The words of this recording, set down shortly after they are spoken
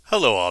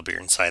Hello, All Beer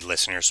Inside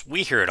listeners.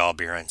 We here at All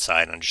Beer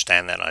Inside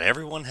understand that not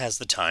everyone has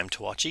the time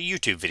to watch a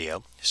YouTube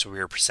video, so we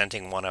are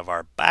presenting one of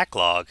our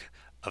backlog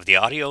of the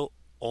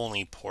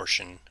audio-only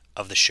portion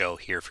of the show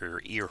here for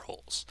your ear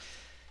holes.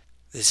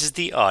 This is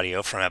the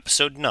audio from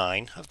episode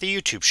 9 of the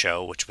YouTube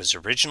show, which was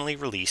originally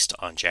released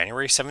on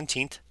January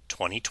 17th,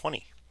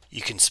 2020.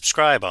 You can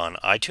subscribe on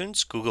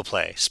iTunes, Google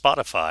Play,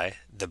 Spotify,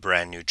 the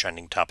brand new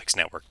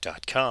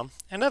TrendingTopicsNetwork.com,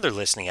 and other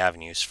listening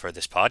avenues for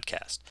this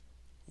podcast.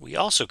 We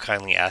also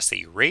kindly ask that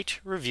you rate,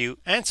 review,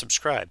 and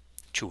subscribe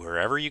to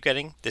wherever you're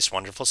getting this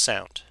wonderful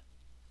sound.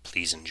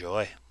 Please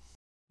enjoy.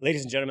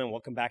 Ladies and gentlemen,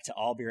 welcome back to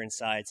All Beer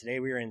Inside. Today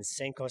we are in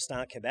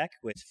Saint-Constant, Quebec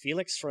with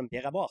Felix from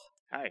Bière à Boire.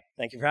 Hi.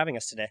 Thank you for having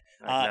us today.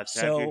 Glad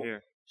to have you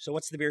here. So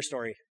what's the beer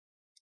story?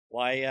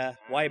 Why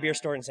a beer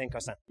store in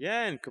Saint-Constant?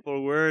 Yeah, in a couple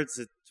of words,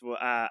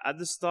 at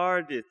the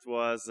start it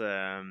was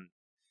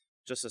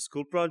just a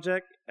school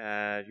project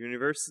at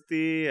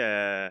university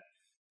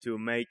to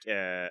make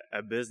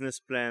a business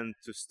plan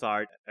to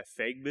start a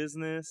fake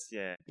business.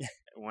 Yeah.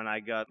 When I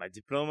got my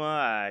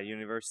diploma at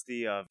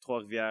University of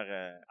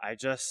Trois-Rivières, I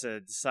just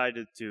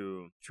decided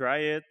to try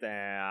it.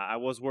 I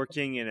was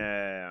working in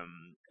a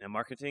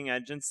marketing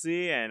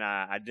agency, and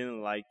I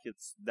didn't like it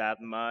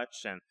that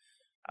much. And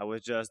I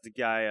was just the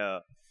guy,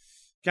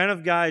 kind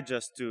of guy,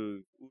 just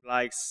who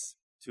likes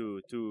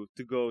to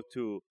go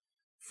to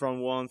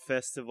from one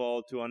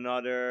festival to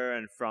another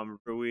and from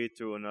brewery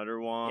to another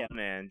one,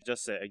 and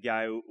just a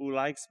guy who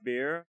likes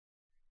beer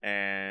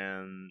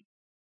and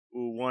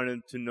who wanted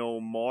to know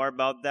more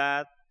about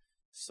that.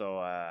 So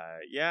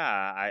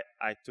I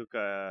took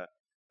a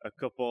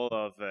couple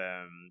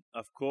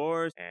of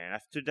course, and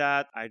after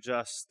that I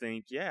just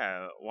think,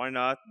 why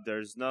not?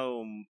 There's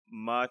no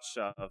much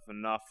of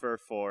an offer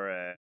for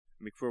a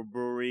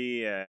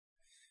microbrewery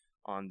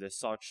on the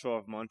south shore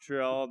of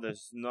Montreal.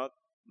 There's not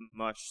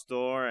much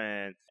store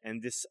and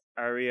this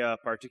area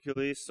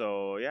particularly,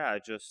 so I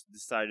just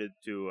decided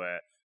to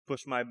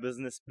push my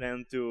business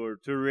plan to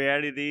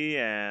reality,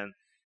 and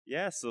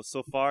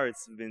so far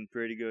it's been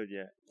pretty good.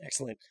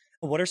 Excellent.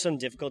 What are some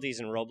difficulties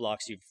and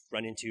roadblocks you've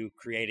run into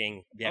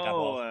creating Bière à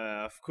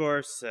Boire? Of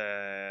course,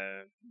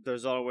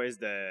 there's always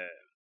the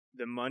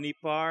money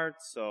part.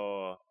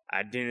 So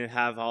I didn't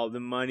have all the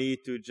money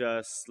to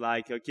just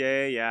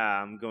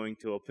I'm going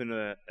to open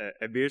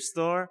a beer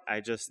store.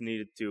 I just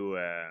needed to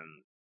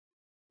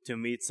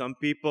meet some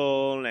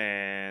people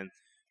and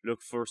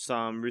look for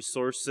some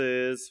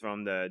resources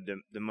from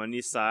the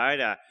money side.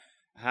 I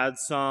had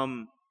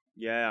some,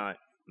 in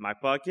my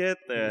pocket,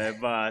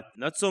 but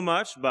not so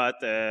much. But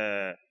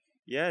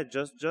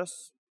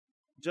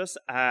just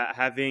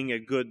having a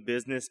good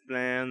business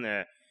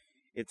plan.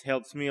 It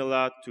helps me a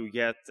lot to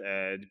get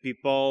the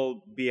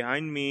people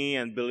behind me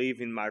and believe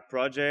in my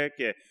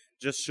project.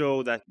 Just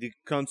show that the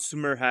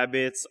consumer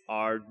habits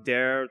are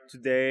there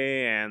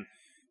today, and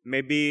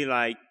maybe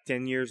like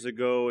 10 years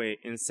ago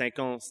in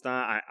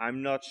Saint-Constant,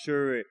 I'm not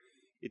sure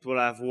it will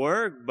have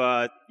worked,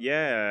 but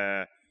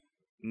now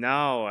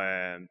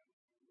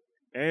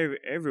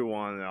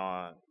everyone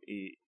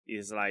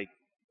is like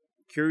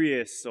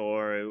curious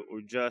or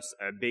just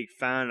a big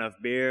fan of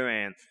beer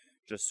and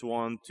just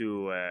want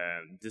to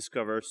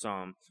discover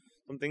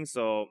something.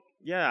 So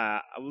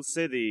I will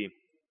say the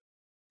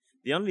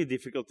only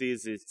difficulty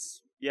is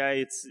it's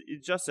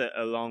just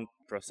a long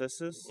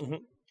processes.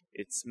 Mm-hmm.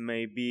 It's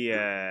maybe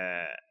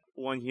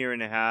 1 year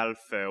and a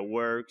half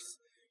works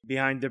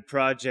behind the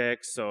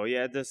project. So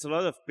there's a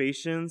lot of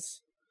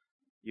patience.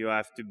 You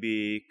have to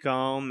be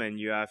calm and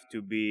you have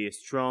to be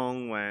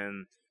strong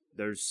when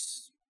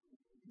there's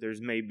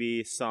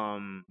maybe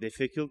some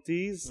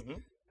difficulties,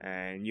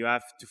 and you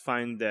have to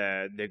find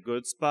the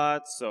good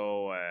spot.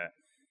 So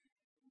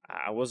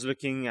I was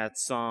looking at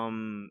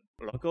some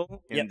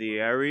local in the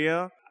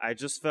area. I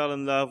just fell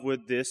in love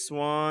with this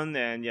one,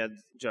 and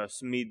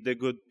just meet the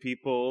good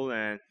people,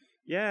 and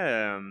you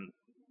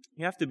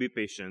have to be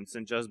patient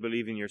and just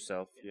believe in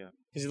yourself.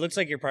 Because it looks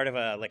like you're part of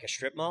a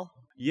strip mall.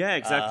 Yeah,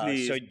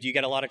 exactly. So do you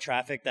get a lot of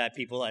traffic that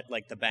people at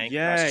like the bank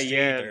across the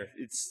street?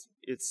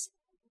 It's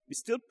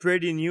still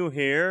pretty new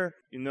here.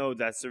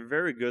 That's a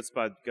very good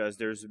spot because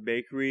there's a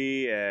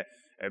bakery, a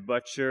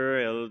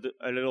butcher,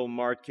 a little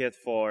market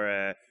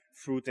for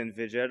fruit and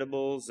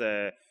vegetables,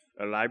 a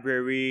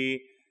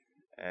library,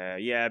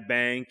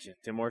 bank,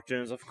 Tim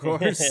Hortons, of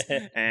course.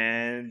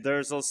 And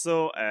there's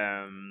also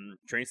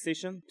train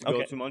station to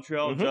go to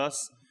Montreal.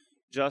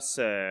 Just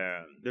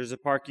there's a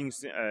parking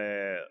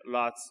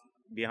lot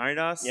behind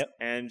us,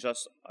 and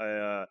just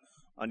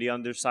on the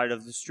underside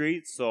of the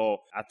street.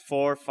 So at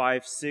 4,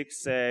 5,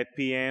 6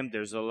 p.m.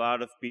 there's a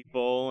lot of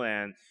people,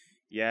 and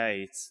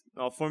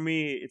for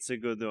me it's a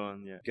good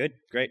one. Good,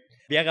 great.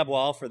 Bière à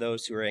boire, for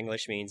those who are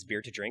English, means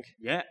beer to drink.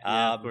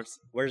 Of course.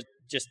 Where's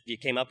just you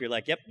came up, you're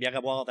like, yep, bière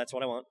à boire, that's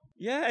what I want.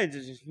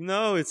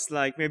 It's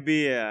like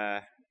maybe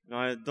I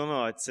don't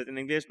know, it's said in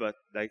English, but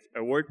like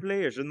a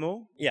wordplay, a jeu de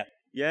mots.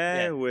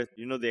 With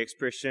the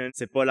expression,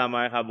 c'est pas la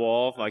mer à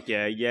boire. Like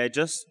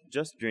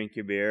just drink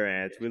your beer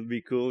and it will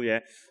be cool.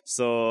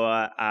 So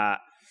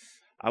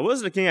I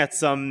was looking at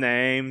some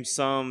names,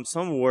 some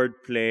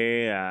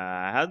wordplay.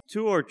 I had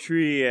two or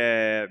three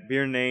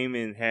beer name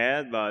in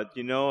head, but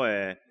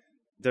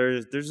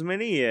there's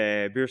many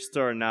beer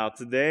store now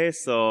today,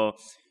 so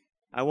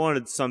I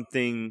wanted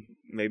something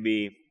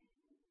maybe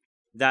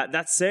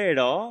that say it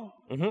all,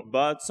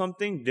 but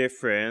something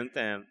different.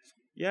 And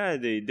yeah,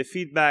 the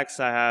feedbacks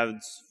I had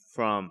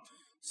from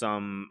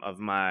some of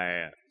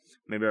my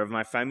maybe of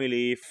my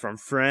family, from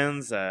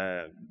friends,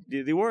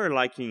 they were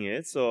liking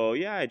it. So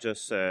yeah, I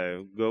just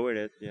go with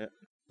it. Yeah.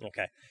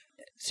 Okay.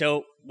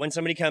 So when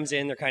somebody comes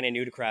in, they're kind of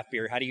new to craft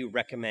beer. How do you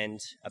recommend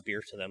a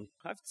beer to them?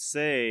 I have to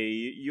say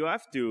you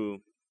have to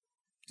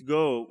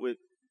go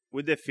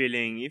with the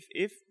feeling.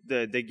 If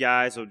the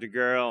guys or the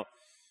girl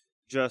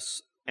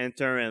just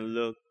enter and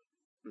look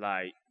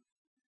like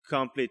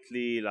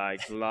completely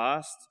like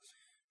lost,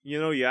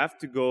 you have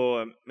to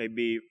go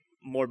maybe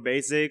more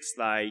basics,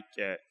 like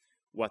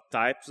what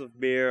types of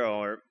beer,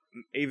 or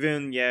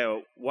even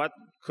what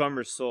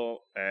commercial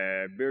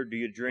beer do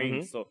you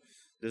drink. So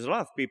there's a lot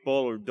of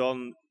people who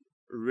don't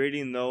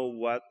really know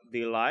what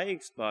they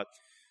like, but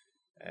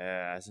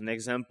as an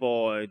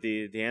example,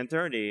 the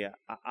enter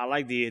I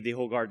like the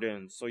whole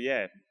garden. So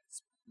yeah,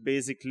 it's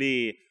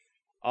basically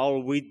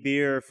all wheat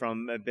beer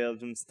from a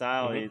Belgian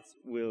style. It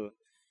will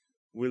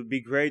be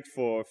great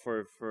for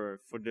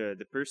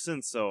the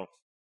person. So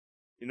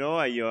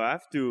you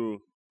have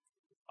to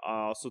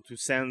also to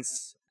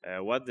sense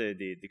what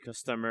the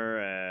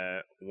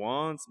customer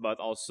wants, but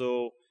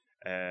also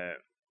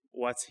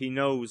what he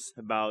knows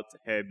about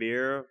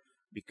beer,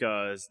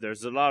 because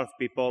there's a lot of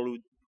people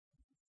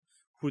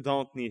who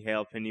don't need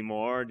help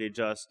anymore. They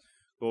just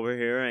go over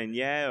here and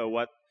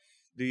what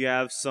do you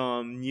have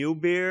some new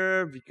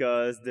beer,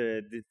 because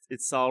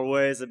it's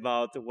always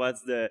about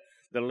what's the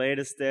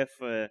latest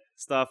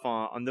stuff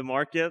on the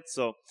market.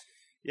 So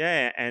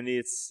yeah, and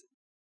it's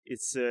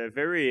a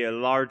very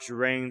large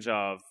range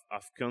of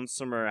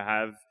consumer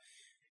have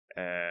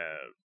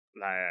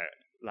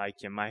like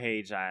my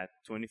age at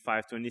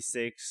 25,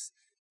 26,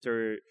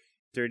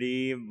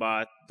 30,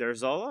 but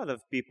there's a lot of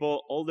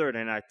people older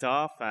than I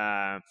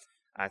thought,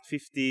 at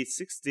 50,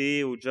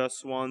 60, who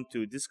just want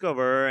to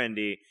discover, and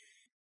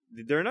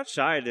they're not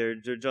shy. They're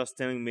just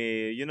telling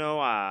me,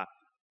 I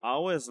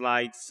always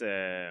liked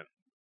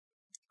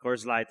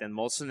Coors Light and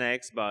Molson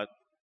X, but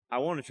I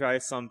want to try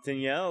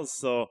something else.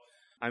 So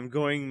I'm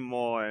going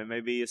more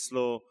maybe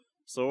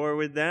slower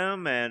with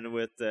them, and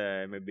with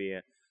maybe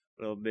a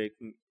little bit.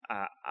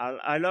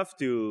 I love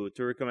to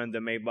recommend the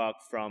Maybach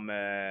from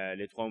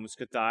Les Trois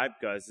Mousquetaires,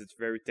 because it's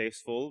very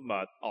tasteful,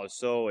 but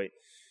also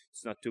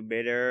it's not too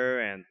bitter.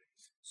 And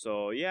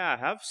so yeah, I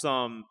have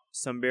some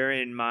beer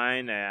in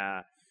mind.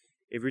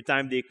 Every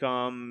time they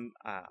come,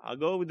 I'll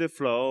go with the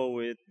flow.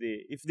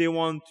 If they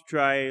want to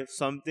try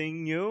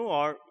something new,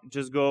 or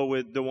just go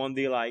with the one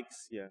they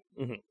likes. Yeah.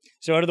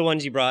 So out of the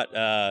ones you brought,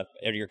 out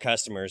of your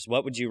customers,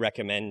 what would you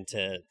recommend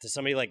to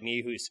somebody like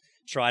me who's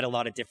tried a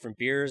lot of different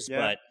beers,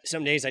 but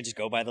some days I just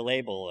go by the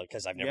label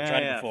because I've never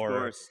tried it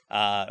before. Of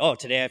course.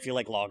 Today I feel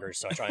like lagers,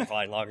 so I try and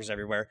find lagers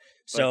everywhere.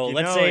 So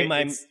let's say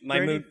my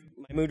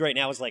mood right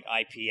now is like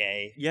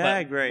IPA.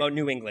 Yeah, great. About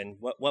New England,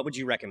 what would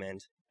you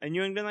recommend? A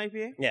New England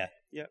IPA? Yeah.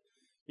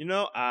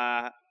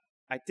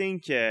 I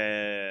think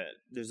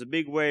there's a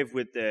big wave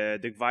with the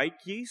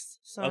Gvike yeast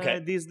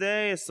these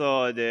days.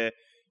 So the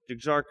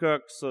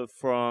Jarcock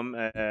from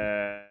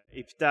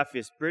Epitaph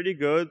is pretty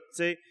good.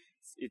 Say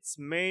it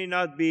may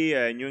not be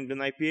a New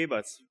England IPA, but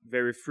it's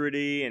very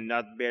fruity and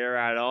not bitter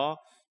at all.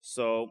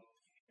 So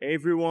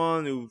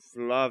everyone who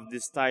loves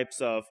these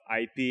types of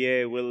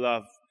IPA will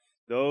love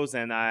those.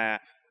 And I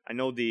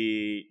know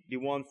the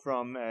one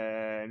from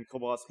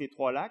Microbrasserie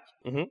Trois Lacs,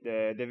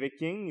 the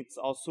Viking. It's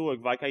also a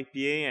Gvike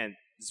IPA, and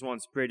this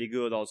one's pretty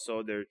good.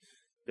 Also,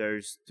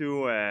 there's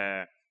two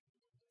that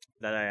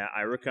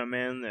I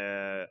recommend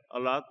a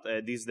lot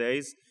these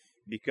days,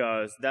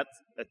 because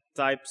that's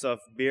types of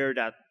beer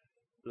that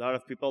a lot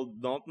of people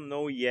don't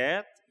know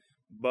yet.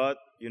 But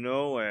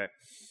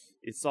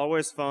it's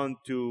always fun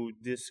to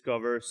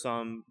discover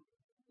some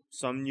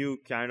new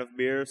kind of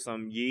beer,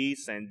 some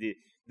yeast, and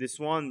this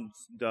one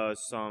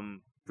does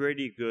some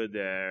pretty good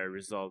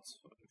results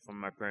from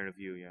my point of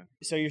view. Yeah.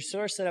 So your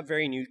store set up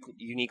very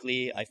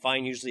uniquely. I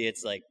find usually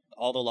it's like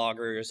all the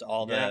lagers,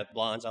 all the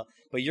blondes,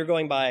 but you're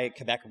going by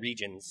Quebec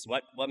regions.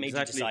 What made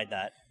you decide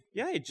that?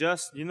 Yeah, it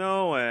just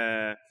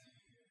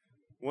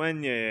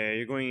when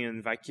you're going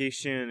on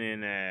vacation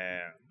in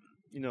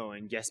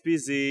in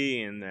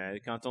Gaspésie, in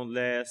Canton de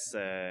l'Est,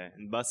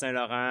 in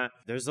Bas-Saint-Laurent,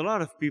 there's a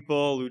lot of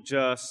people who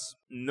just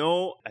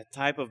know a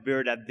type of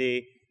beer that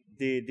they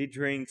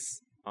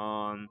drinks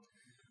on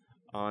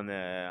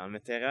a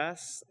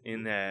terrace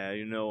in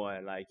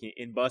like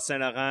in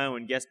Bas-Saint-Laurent or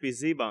in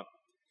Gaspésie, but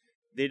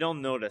they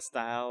don't know the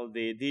style.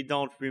 They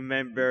don't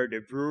remember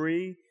the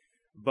brewery,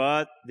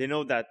 but they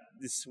know that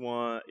this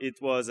one it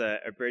was a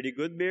pretty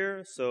good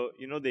beer. So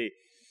they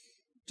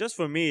just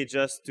for me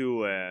just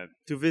to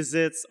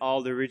visit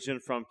all the region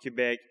from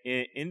Quebec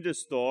in the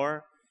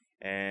store,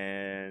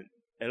 and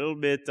a little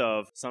bit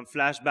of some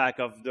flashback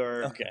of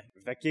their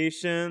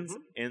vacations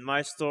in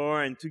my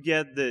store and to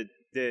get the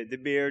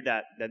beer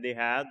that they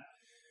had.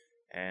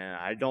 And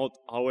I don't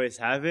always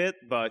have it,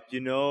 but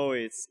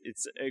it's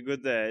a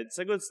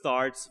good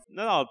start.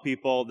 Not all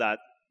people that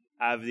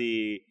have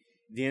the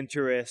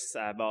interest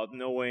about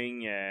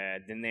knowing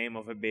the name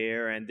of a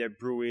beer and their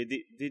brewery.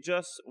 They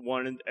just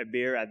wanted a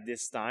beer at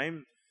this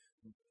time,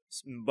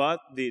 but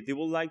they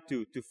would like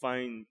to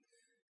find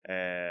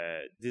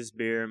this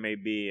beer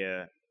maybe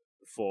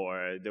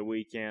for the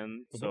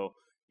weekend. So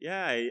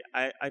yeah,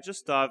 I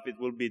just thought it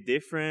will be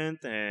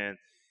different, and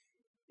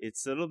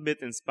it's a little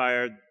bit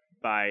inspired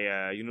by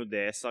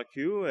the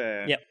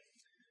SRQ.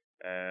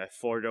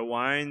 For the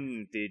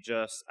wine, they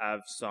just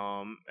have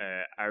some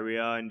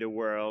area in the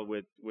world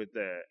with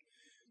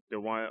the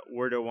wine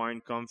where the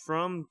wine come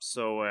from.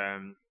 So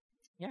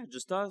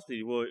just thought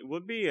it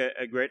would be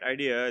a great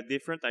idea, a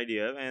different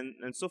idea,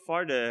 and so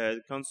far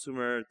the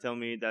consumer tell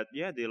me that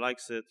they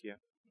likes it. Yeah.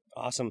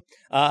 Awesome.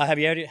 Have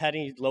you had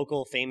any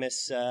local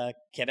famous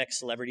Quebec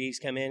celebrities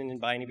come in and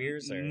buy any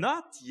beers? Or?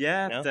 Not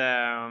yet.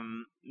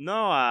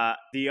 No.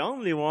 The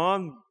only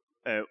one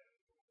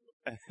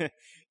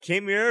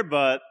came here,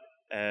 but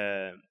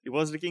he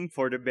was looking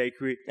for the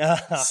bakery,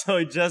 so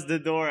he just the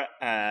door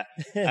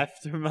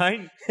after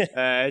mine.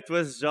 It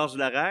was Georges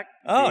Larac.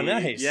 Oh,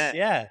 nice.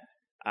 Yeah.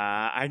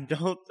 I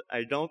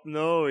don't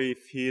know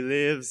if he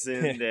lives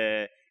in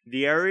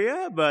the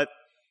area, but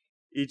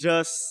he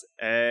just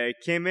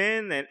came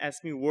in and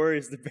asked me where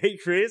is the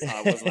bakery. So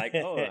I was like,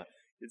 oh,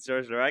 it's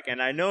Georges Larac,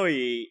 and I know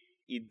he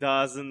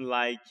doesn't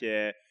like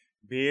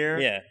beer.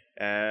 Yeah.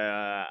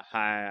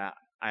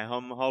 I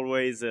am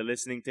always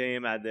listening to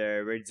him at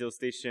the radio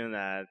station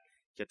at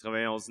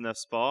 91.9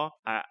 Sport.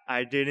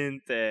 I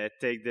didn't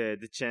take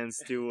the chance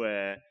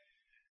to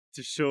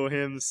show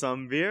him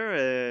some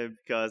beer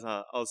because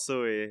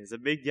also he's a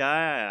big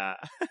guy.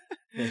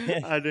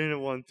 I didn't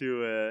want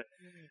to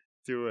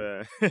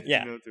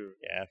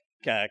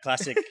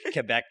classic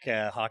Quebec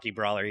hockey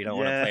brawler you don't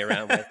want to play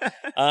around with.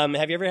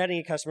 Have you ever had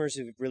any customers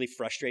who really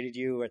frustrated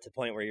you at the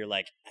point where you're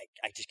like,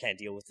 I just can't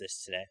deal with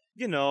this today?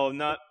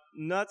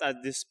 Not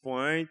at this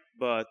point,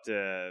 but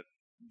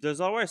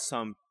there's always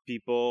some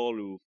people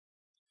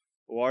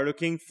who are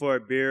looking for a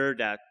beer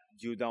that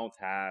you don't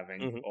have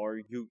and or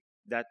you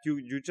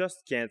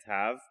just can't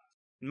have.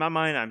 In my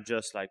mind, I'm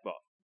just like,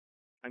 well,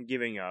 I'm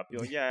giving up.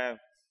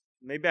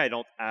 Maybe I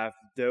don't have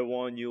the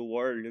one you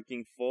were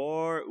looking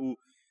for, or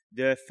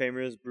the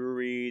famous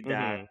brewery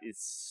that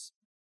it's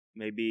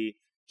maybe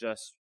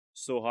just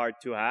so hard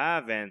to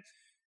have, and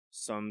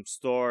some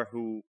store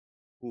who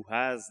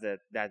has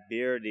that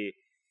beer, they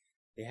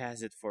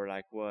has it for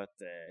like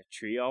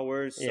 3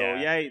 hours. So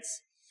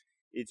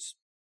it's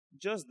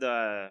just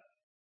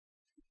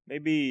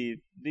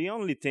maybe the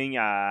only thing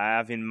I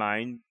have in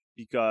mind,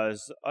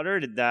 because other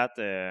than that,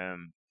 the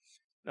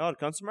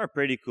consumer are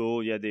pretty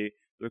cool. Yeah,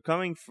 they're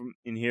coming from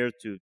in here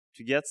to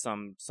get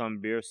some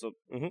beer, so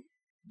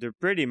they're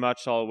pretty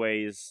much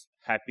always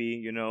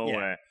happy.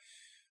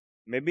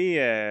 Maybe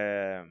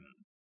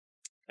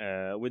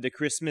with the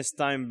Christmas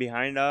time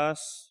behind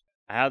us,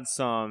 I had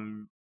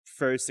some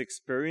first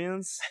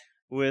experience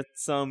with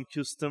some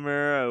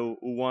customer who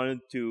wanted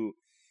to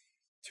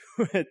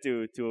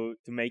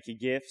make a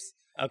gift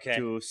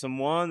to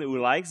someone who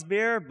likes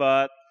beer,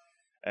 but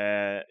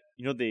they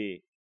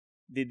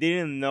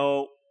didn't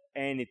know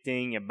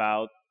anything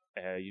about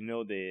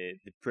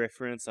the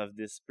preference of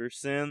this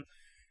person,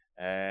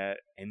 and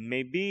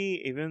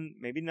maybe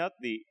not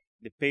the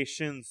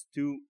patience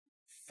to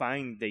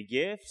find the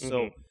gift.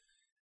 So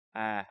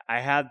I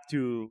had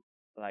to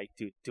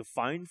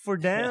find for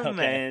them,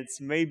 and it's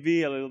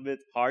maybe a little bit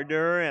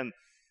harder, and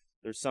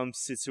there's some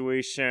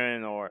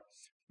situation or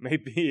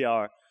maybe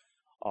are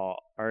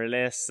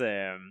less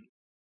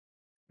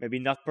maybe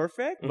not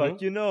perfect,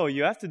 but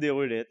you have to deal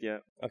with it. Yeah.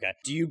 Okay.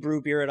 Do you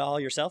brew beer at all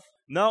yourself?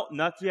 No,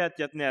 not yet.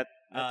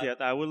 Not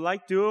yet. I would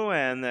like to,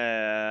 and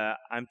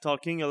I'm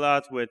talking a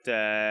lot with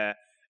a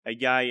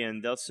guy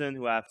in Delson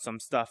who have some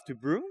stuff to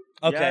brew.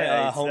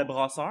 Okay, it's Le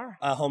Brasseur.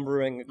 Home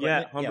brewing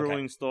equipment? Yeah, home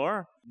brewing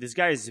store. This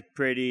guy is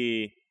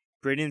pretty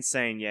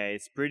insane. Yeah,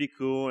 it's pretty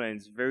cool and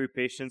it's very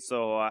patient.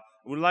 So I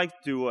would like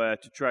to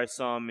try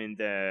some in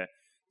the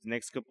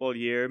next couple of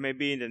years,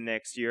 maybe in the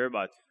next year,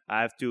 but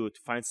I have to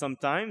find some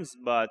times.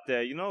 But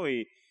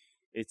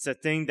it's a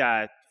thing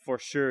that for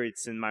sure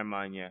it's in my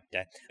mind. Yeah.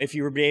 Okay. If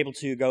you were able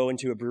to go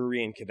into a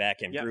brewery in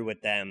Quebec and brew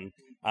with them,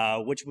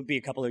 which would be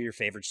a couple of your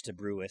favorites to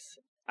brew with?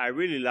 I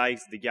really like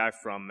the guy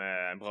from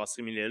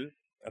Brasserie Mille.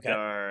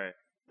 Okay.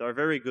 They're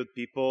very good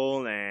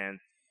people, and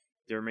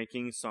they're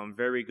making some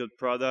very good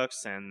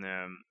products, and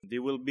they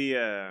will be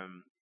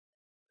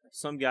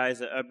some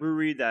guys, a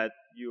brewery that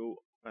you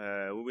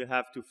will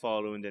have to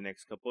follow in the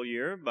next couple of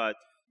years. But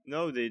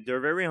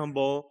they're very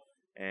humble,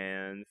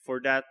 and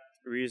for that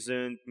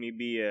reason,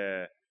 maybe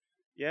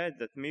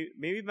that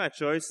maybe my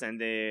choice. And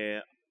they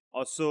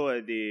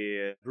also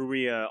the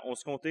brewery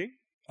Onze Comté.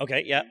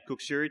 Okay, yeah.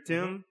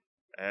 Cook-Sheridan.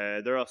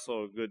 They're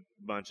also a good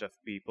bunch of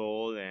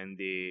people, and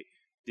they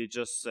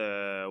just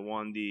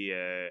won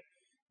the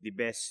the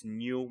best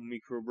new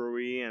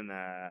microbrewery and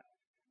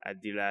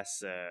at the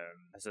last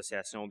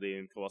Association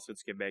des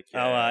microbrasseries du Québec.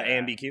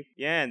 AMBQ.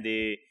 Yeah, and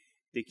they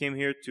came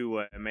here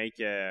to make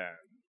a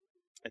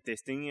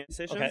tasting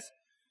sessions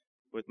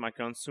with my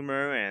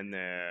consumer, and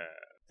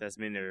that's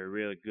been a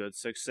really good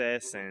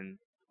success. And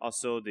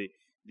also they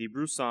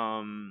brew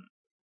some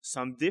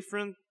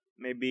different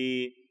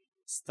maybe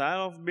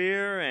style of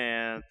beer,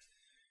 and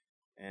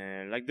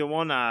like the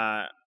one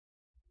I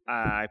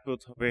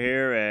put over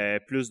here,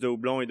 Plus de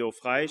Houblon et d'eau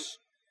fraîche.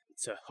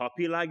 It's a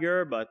hoppy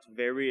lager, but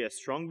very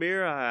strong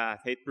beer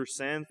at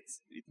 8%.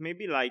 It may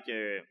be like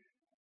an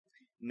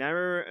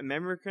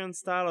American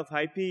style of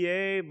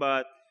IPA,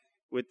 but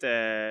with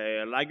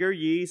lager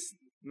yeast.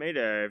 Made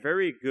a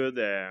very good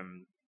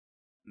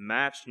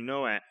match.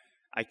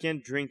 I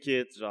can't drink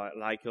it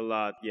like a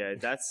lot. Yeah,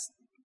 that's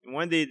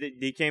when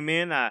they came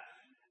in.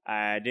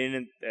 I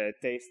didn't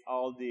taste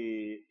all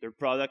their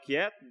product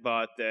yet,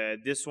 but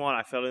this one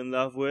I fell in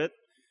love with,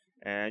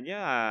 and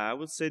yeah, I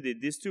would say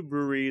that these two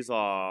breweries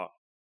are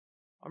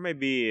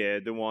maybe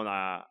the one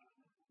I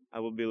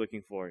will be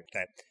looking for.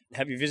 Okay.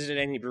 Have you visited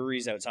any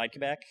breweries outside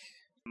Quebec?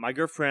 My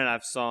girlfriend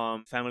have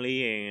some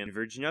family in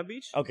Virginia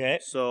Beach. Okay.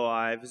 So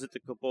I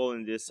visited a couple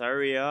in this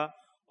area,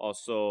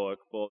 also a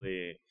couple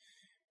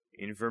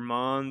in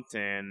Vermont,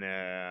 and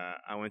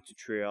I went to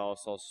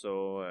Treehouse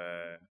also,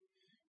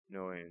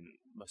 in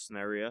Boston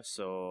area.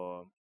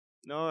 So,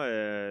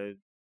 no,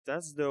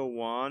 that's the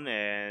one,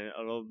 and a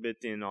little bit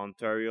in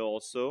Ontario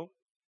also.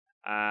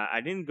 I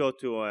didn't go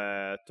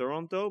to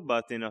Toronto,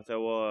 but in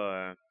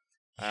Ottawa,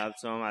 I have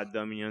some at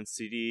Dominion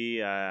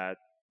City, at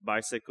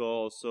Bicycle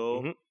also.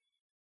 Mm-hmm.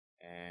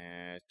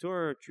 And 2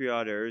 or 3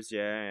 others,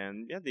 yeah,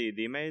 and yeah, they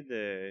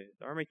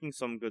are making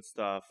some good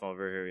stuff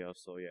over here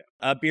also, yeah.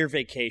 A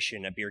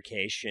beercation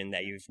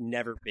that you've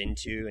never been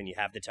to and you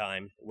have the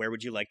time. Where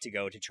would you like to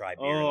go to try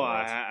beer? Oh,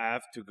 I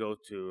have to go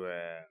to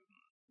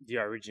the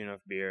origin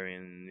of beer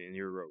in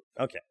Europe.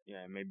 Okay.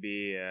 Yeah,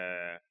 maybe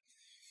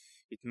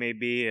it may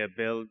be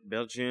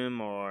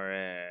Belgium or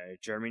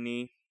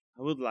Germany.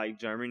 I would like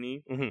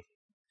Germany,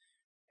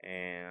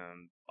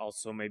 and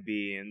also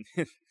maybe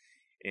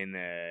in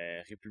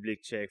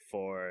Republic Czech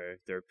for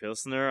their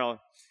Pilsner.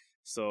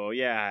 So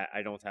yeah,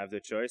 I don't have the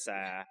choice.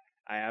 I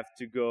have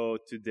to go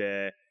to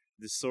the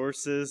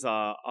sources,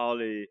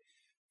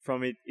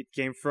 from it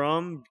came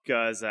from,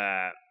 because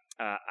I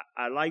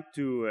like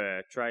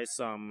to try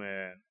some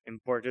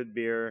imported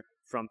beer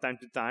from time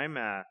to time.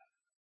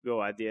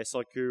 Go at the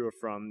SLQ or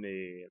from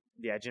the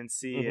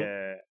agency,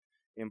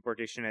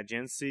 importation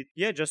agency.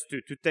 Yeah, just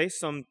to taste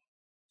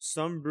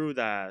some brew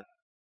that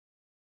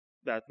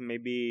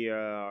maybe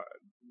a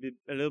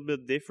little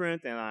bit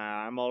different, and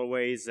I'm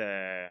always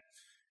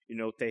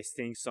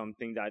tasting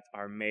something that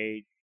are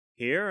made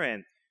here,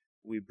 and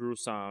we brew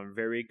some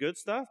very good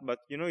stuff. But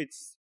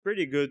it's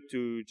pretty good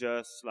to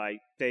just like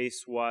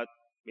taste what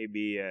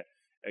maybe a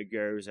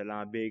Gueuze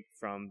Lambic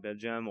from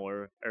Belgium,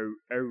 or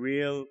a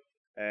real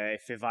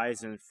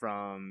Hefeweizen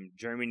from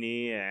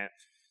Germany.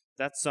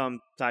 That's some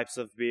types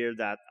of beer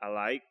that I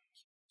like.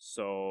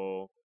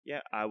 So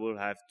yeah, I will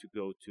have to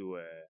go to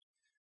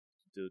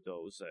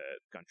those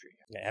countries.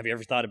 Have you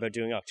ever thought about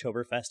doing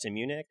Oktoberfest in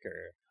Munich?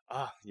 Or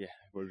yeah,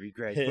 would be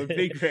great. Would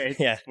be great.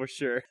 Yeah, for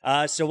sure.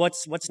 So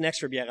what's next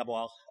for Bière à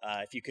Boire?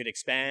 If you could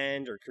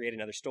expand or create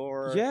another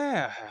store?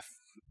 Yeah,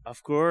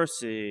 of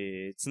course.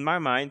 It's in my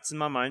mind.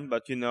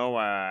 But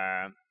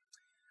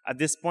at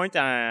this point,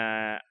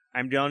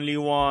 I'm the only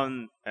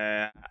one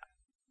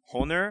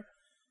owner.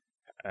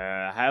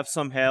 I have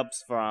some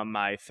helps from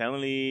my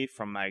family,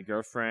 from my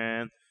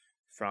girlfriend,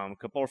 from a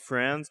couple of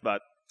friends,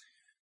 but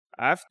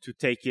I have to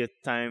take it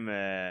time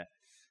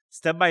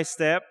step by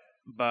step.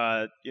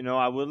 But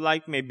I would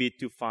like maybe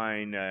to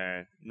find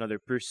another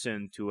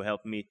person to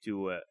help me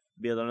to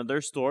build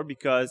another store,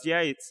 because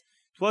it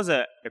was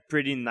a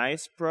pretty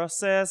nice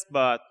process,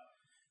 but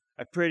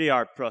a pretty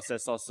hard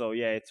process also.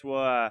 Yeah, it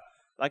was,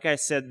 like I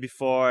said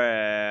before,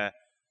 a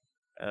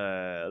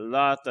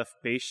lot of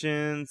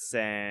patience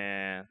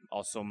and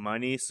also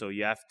money. So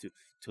you have to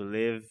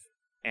live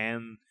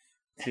and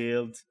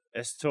build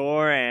a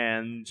store,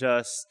 and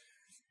just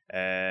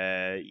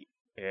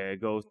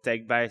go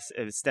step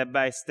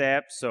by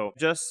step. So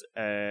just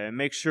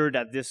make sure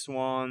that this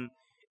one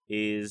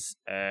is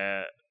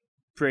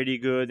pretty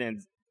good,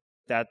 and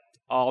that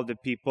all the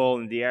people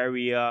in the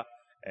area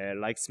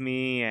likes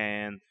me,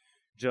 and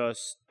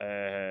just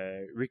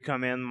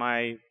recommend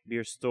my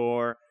beer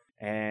store.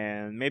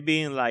 And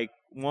maybe in like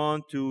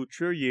 1, 2,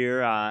 3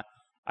 years, I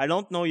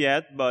don't know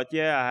yet, but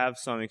yeah, I have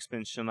some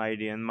expansion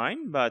idea in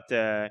mind. But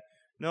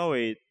no,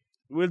 it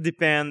will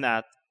depend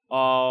at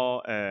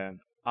all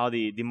how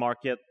the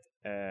market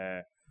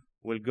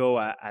will go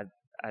at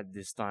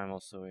this time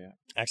also. Yeah.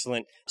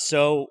 Excellent.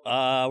 So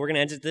we're gonna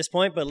end at this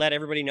point, but let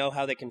everybody know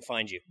how they can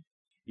find you.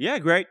 Yeah,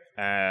 great.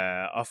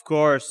 Of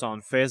course,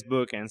 on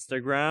Facebook,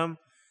 Instagram.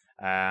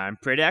 I'm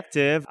pretty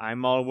active.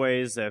 I'm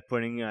always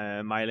putting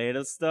my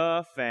latest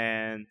stuff,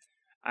 and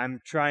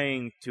I'm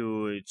trying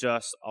to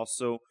just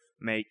also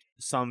make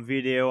some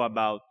video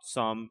about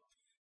some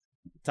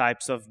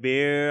types of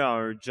beer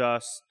or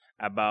just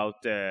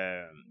about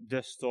the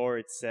store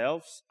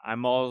itself.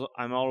 I'm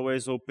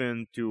always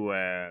open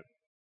to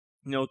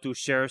to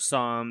share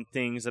some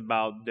things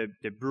about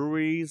the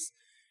breweries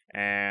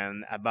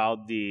and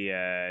about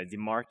the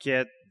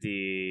market,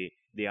 the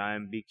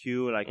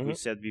IMBQ, like we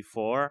said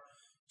before.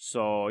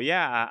 So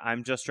yeah,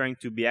 I'm just trying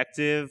to be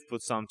active,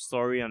 put some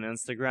story on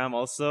Instagram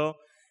also,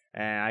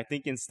 and I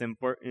think it's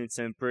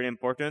pretty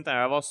important.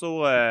 I have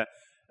also a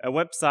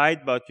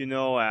website, but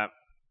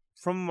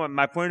from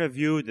my point of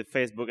view, the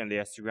Facebook and the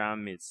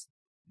Instagram, it's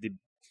the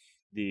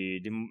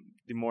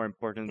the more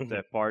important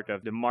part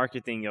of the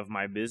marketing of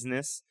my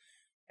business,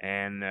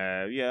 and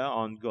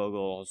on Google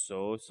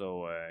also.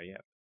 So yeah.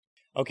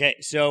 Okay,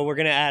 so we're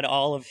going to add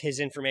all of his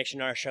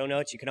information in our show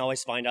notes. You can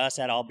always find us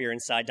at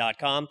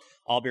allbeerinside.com,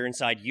 All Beer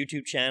Inside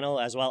YouTube channel,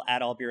 as well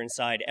at All Beer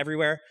Inside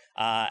everywhere.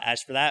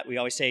 As for that, we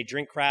always say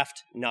drink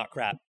craft, not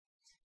crap.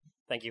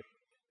 Thank you.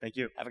 Thank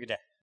you. Have a good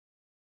day.